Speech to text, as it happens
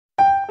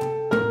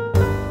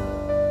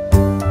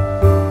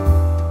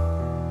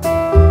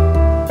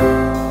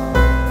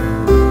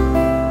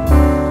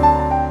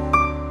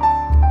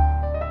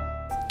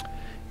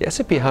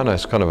SAP HANA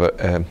is kind of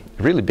a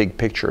really big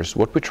picture. So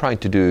what we're trying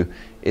to do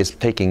is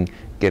getting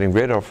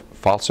rid of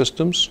file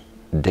systems,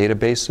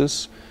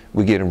 databases.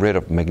 We're getting rid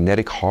of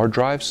magnetic hard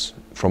drives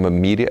from a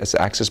media as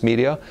access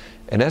media,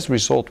 and as a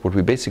result, what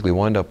we basically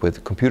wind up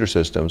with computer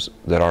systems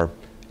that are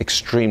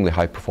extremely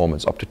high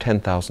performance, up to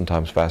 10,000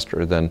 times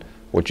faster than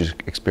what you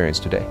experience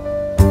today.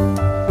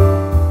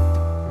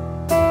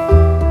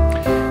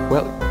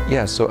 Well,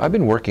 yeah, so I've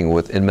been working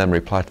with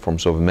in-memory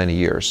platforms over many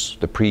years.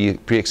 The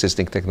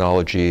pre-existing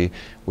technology,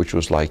 which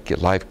was like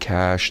live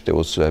cache, there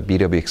was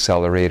BW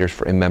accelerators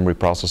for in-memory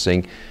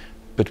processing,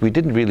 but we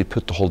didn't really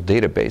put the whole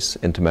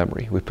database into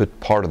memory. We put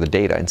part of the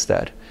data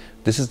instead.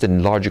 This is the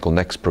logical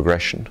next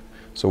progression.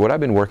 So what I've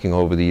been working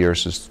over the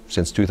years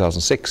since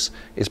 2006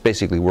 is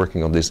basically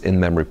working on this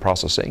in-memory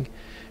processing.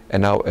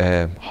 And now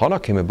HANA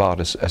came about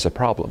as a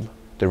problem.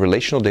 The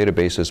relational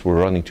databases were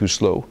running too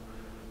slow.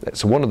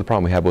 So one of the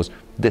problems we had was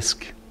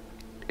disk.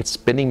 It's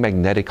spinning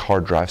magnetic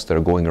hard drives that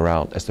are going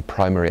around as the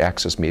primary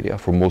access media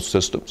for most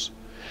systems.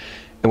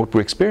 And what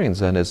we're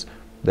experiencing then is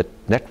that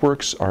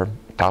networks are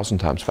 1,000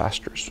 times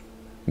faster.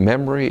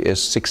 Memory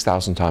is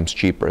 6,000 times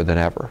cheaper than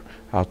ever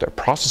out there.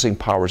 Processing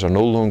powers are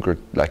no longer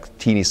like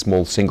teeny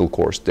small single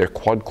cores. They're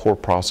quad core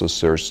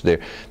processors,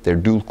 they're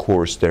dual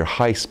cores, they're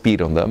high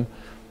speed on them.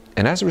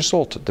 And as a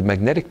result, the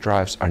magnetic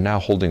drives are now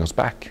holding us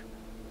back.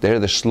 They're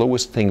the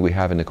slowest thing we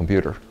have in the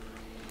computer.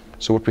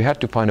 So what we had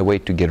to find a way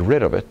to get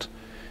rid of it.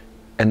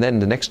 And then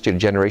the next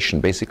generation,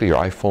 basically your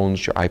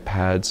iPhones, your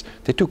iPads,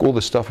 they took all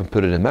this stuff and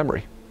put it in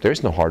memory. There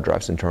is no hard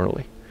drives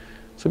internally.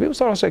 So people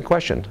started asking the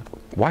question,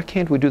 why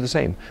can't we do the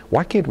same?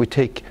 Why can't we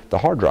take the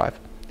hard drive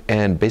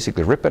and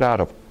basically rip it out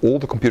of all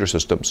the computer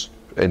systems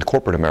in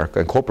corporate America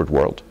and corporate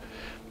world,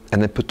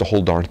 and then put the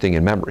whole darn thing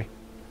in memory?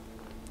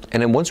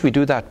 And then once we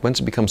do that,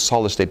 once it becomes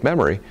solid state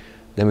memory,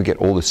 then we get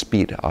all the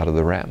speed out of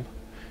the RAM.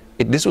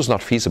 This was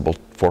not feasible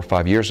 4 or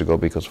 5 years ago,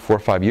 because 4 or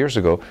 5 years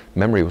ago,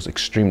 memory was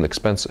extremely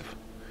expensive.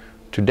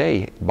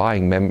 Today,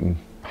 buying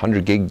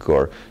 100 gig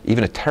or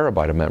even a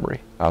terabyte of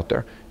memory out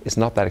there is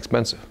not that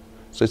expensive.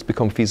 So it's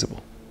become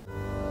feasible.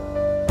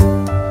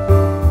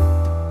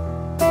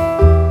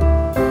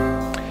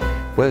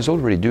 Well, it's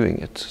already doing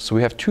it. So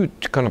we have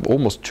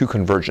almost two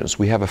convergences.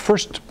 We have a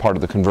first part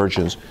of the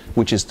convergence,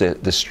 which is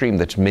the stream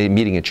that's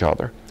meeting each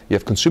other. You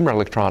have consumer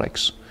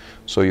electronics.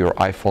 So your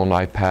iPhone,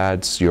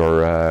 iPads,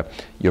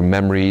 your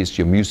memories,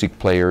 your music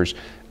players,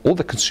 all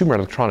the consumer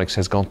electronics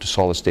has gone to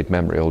solid state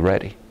memory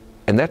already.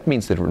 And that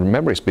means that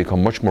memory has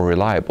become much more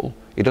reliable.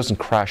 It doesn't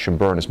crash and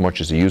burn as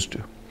much as it used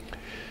to.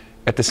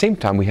 At the same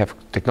time, we have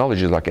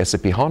technologies like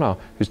SAP HANA,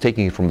 who's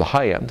taking it from the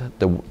high end,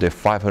 the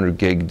 500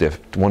 gig, the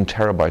 1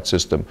 terabyte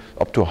system,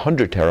 up to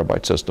 100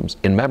 terabyte systems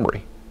in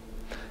memory.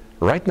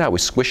 Right now, we're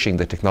squishing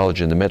the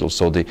technology in the middle,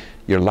 so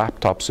your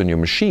laptops and your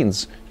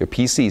machines, your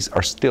PCs,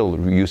 are still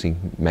using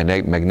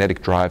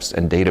magnetic drives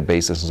and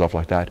databases and stuff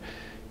like that.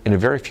 In a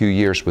very few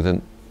years,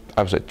 within,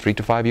 I would say, 3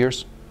 to 5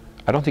 years,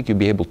 I don't think you'll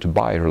be able to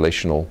buy a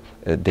relational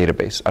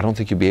database. I don't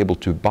think you'll be able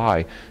to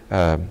buy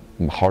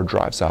hard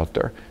drives out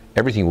there.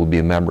 Everything will be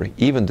in memory,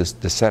 even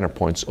the center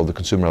points of the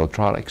consumer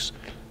electronics.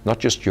 Not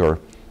just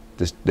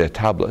the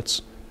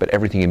tablets, but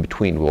everything in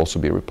between will also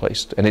be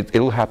replaced. And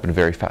it'll happen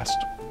very fast.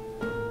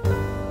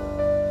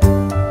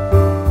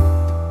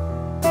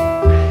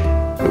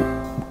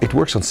 It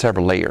works on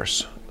several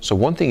layers. So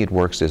one thing it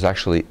works is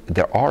actually,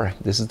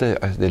 this is the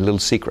little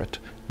secret,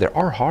 there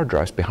are hard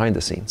drives behind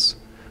the scenes,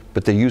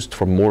 but they're used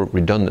for more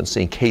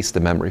redundancy in case the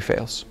memory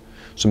fails.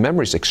 So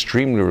memory is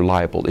extremely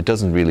reliable. It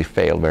doesn't really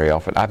fail very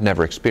often. I've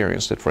never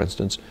experienced it, for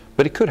instance,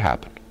 but it could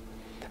happen.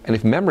 And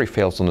if memory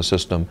fails on the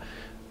system,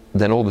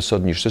 then all of a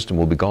sudden your system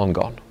will be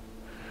gone.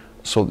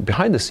 So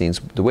behind the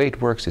scenes, the way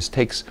it works is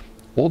takes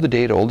all the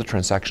data, all the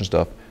transaction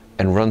stuff,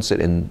 and runs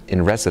it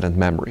in resident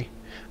memory.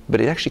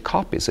 But it actually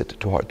copies it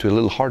to a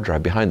little hard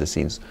drive behind the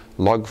scenes,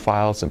 log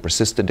files and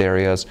persistent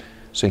areas.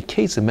 So in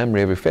case the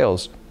memory ever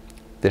fails,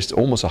 there's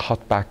almost a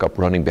hot backup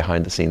running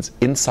behind the scenes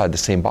inside the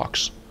same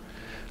box.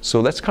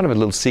 So that's kind of a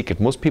little secret.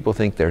 Most people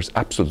think there's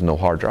absolutely no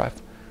hard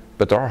drive.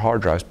 But there are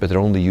hard drives, but they're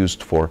only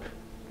used for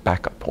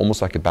backup,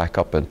 almost like a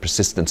backup and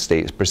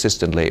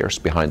persistent layers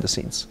behind the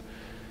scenes.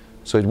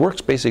 So it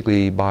works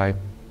basically by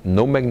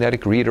no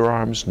magnetic reader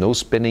arms, no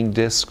spinning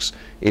disks.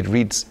 It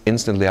reads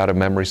instantly out of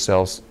memory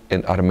cells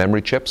and out of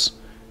memory chips,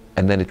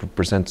 and then it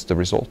presents the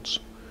results.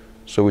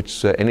 So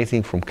it's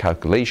anything from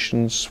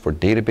calculations, for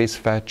database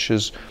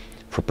fetches,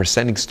 for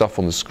presenting stuff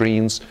on the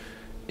screens.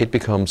 It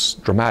becomes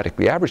dramatic.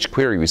 The average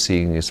query we're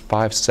seeing is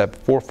 400,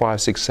 500,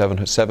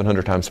 600,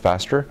 700 times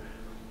faster,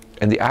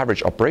 and the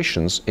average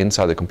operations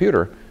inside the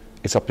computer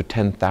is up to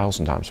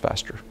 10,000 times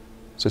faster.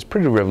 So it's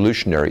pretty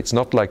revolutionary. It's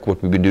not like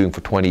what we've been doing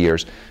for 20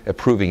 years,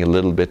 approving a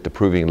little bit,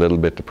 approving a little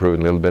bit,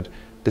 approving a little bit.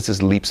 This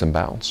is leaps and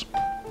bounds.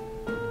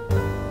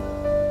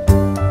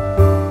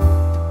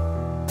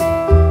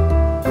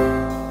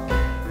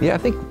 Yeah, I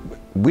think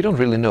we don't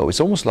really know. It's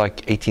almost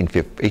like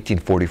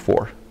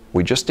 1844.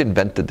 We just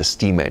invented the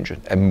steam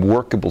engine, a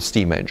workable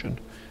steam engine,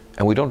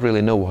 and we don't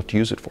really know what to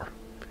use it for.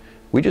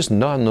 We just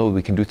now know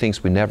we can do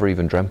things we never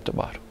even dreamt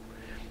about.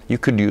 You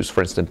could use,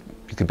 for instance,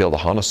 you could build a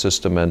HANA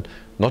system and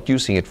not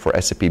using it for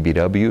SAP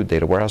BW,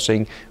 data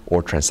warehousing,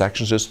 or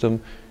transaction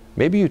system.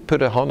 Maybe you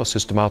put a HANA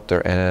system out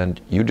there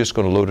and you're just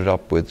going to load it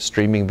up with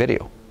streaming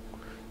video.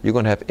 You're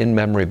going to have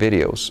in-memory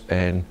videos,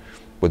 and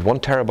with 1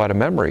 terabyte of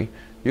memory,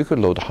 you could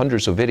load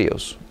hundreds of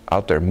videos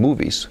out there,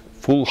 movies,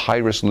 full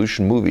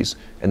high-resolution movies,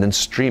 and then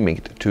streaming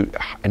it to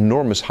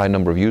enormous high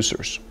number of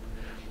users.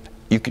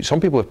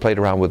 Some people have played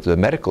around with the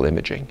medical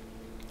imaging,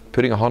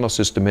 putting a HANA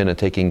system in and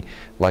taking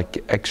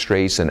like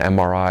X-rays and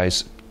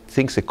MRIs,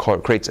 things that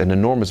creates an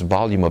enormous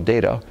volume of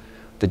data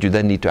that you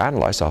then need to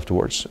analyze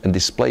afterwards and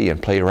display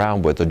and play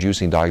around with and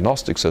using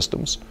diagnostic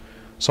systems.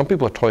 Some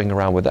people are toying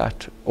around with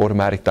that,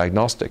 automatic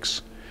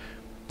diagnostics.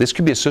 This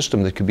could be a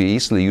system that could be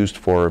easily used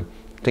for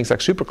things like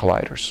super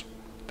colliders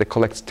that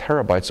collects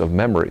terabytes of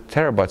memory,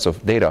 terabytes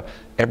of data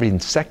every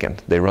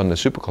second they run the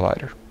super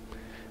collider.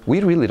 We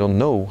really don't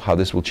know how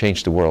this will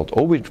change the world.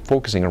 All we're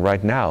focusing on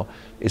right now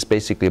is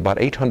basically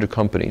about 800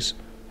 companies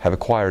have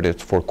acquired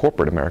it for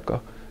corporate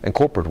America and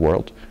corporate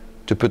world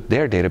to put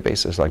their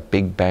databases, like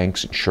big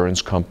banks,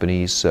 insurance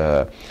companies.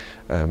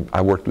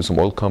 I worked with some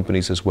oil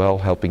companies as well,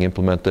 helping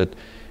implement it.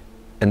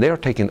 And they are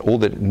taking all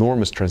the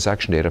enormous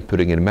transaction data and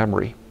putting it in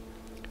memory.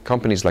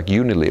 Companies like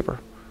Unilever,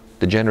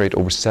 they generate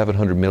over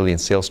 700 million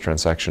sales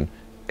transactions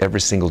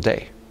every single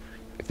day.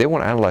 If they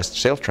want to analyze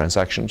sales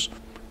transactions,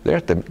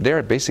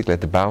 they're basically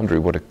at the boundary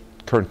of what a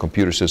current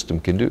computer system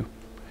can do.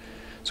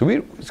 So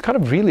it's kind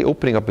of really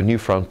opening up a new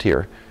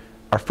frontier.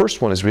 Our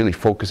first one is really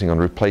focusing on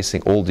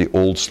replacing all the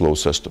old slow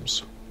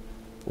systems.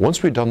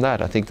 Once we've done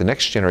that, I think the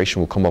next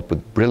generation will come up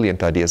with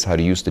brilliant ideas how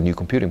to use the new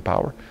computing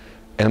power,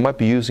 and it might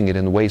be using it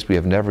in ways we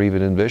have never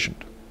even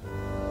envisioned.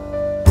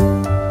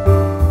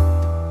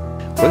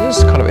 Well, this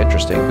is kind of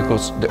interesting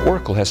because the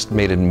Oracle has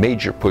made a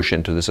major push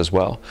into this as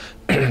well.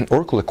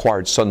 Oracle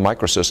acquired Sun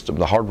Microsystem,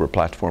 the hardware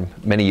platform,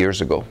 many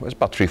years ago. It was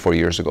about 3-4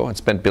 years ago, and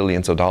spent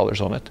billions of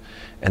dollars on it.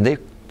 And they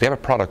have a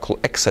product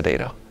called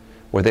Exadata,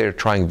 where they're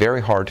trying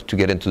very hard to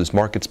get into this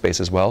market space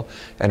as well.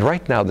 And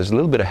right now, there's a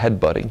little bit of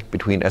headbutting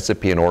between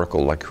SAP and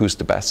Oracle, like who's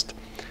the best.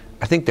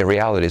 I think the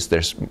reality is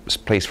there's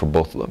place for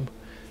both of them.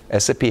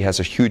 SAP has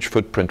a huge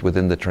footprint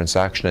within the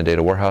transaction and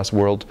data warehouse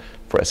world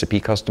for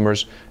SAP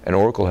customers, and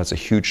Oracle has a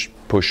huge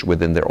push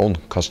within their own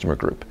customer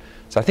group.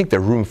 So I think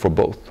there's room for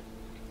both.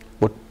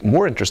 What's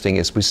more interesting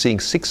is we're seeing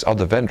 6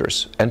 other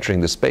vendors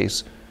entering the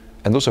space,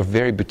 and those are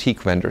very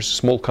boutique vendors,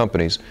 small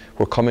companies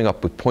who are coming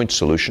up with point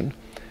solution.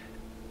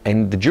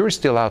 And the jury's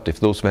still out if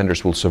those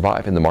vendors will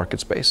survive in the market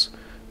space.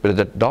 But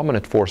the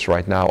dominant force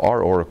right now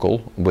are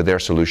Oracle with their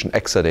solution,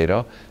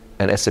 Exadata,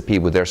 and SAP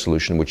with their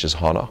solution, which is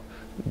HANA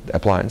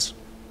appliance.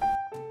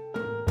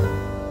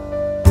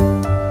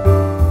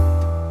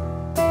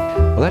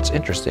 Well, that's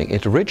interesting.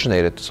 It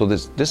originated, so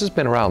this has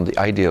been around, the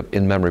idea of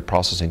in-memory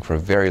processing, for a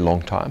very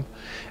long time.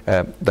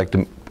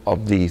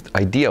 The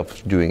idea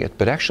of doing it,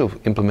 but actual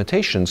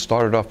implementation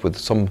started off with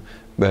some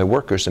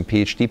workers and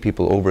PhD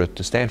people over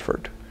at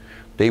Stanford.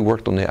 They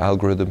worked on the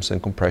algorithms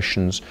and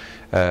compressions.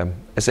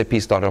 SAP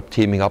started up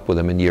teaming up with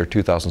them in the year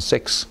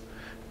 2006,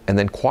 and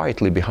then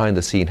quietly behind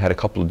the scene had a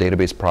couple of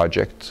database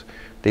projects.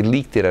 They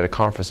leaked it at a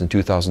conference in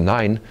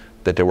 2009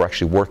 that they were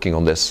actually working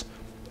on this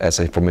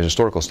from a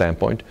historical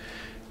standpoint.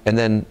 And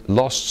then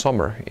last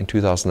summer, in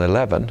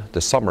 2011,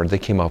 the summer, they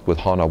came up with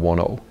HANA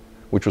 1.0,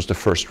 which was the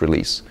first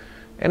release.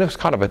 And it was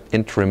kind of an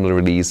interim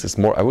release. It's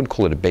more, I wouldn't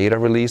call it a beta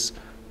release,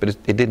 but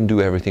it didn't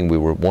do everything we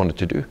wanted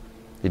to do.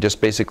 It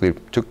just basically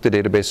took the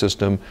database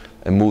system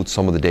and moved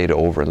some of the data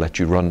over and let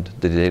you run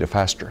the data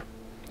faster.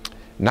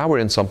 Now we're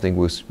in something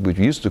we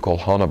used to call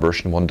HANA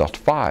version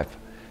 1.5,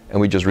 and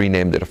we just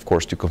renamed it, of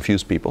course, to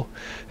confuse people.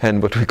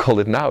 And what we call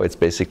it now, it's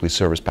basically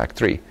Service Pack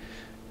 3.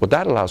 What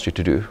that allows you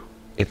to do,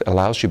 it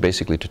allows you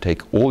basically to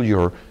take all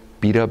your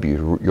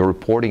BW, your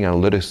reporting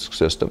analytics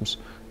systems,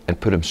 and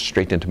put them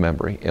straight into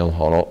memory on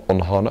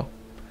HANA.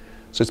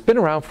 So it's been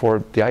around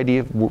for the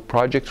idea of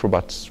projects for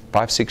about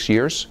 5-6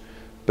 years,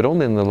 but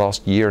only in the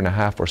last year and a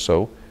half or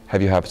so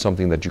have you have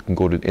something that you can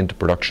go into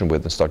production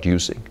with and start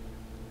using.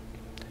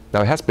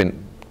 Now it has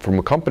been, from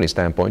a company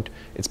standpoint,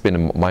 it's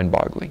been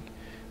mind-boggling.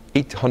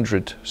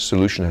 800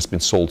 solution has been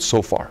sold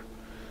so far,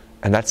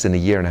 and that's in a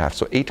year and a half.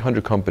 So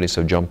 800 companies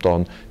have jumped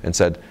on and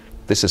said,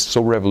 this is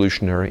so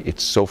revolutionary,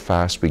 it's so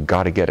fast, we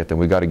got to get it, and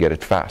we got to get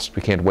it fast.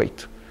 We can't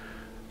wait.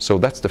 So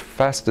that's the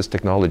fastest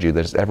technology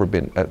that has ever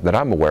been, that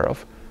I'm aware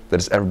of, that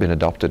has ever been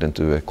adopted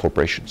into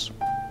corporations.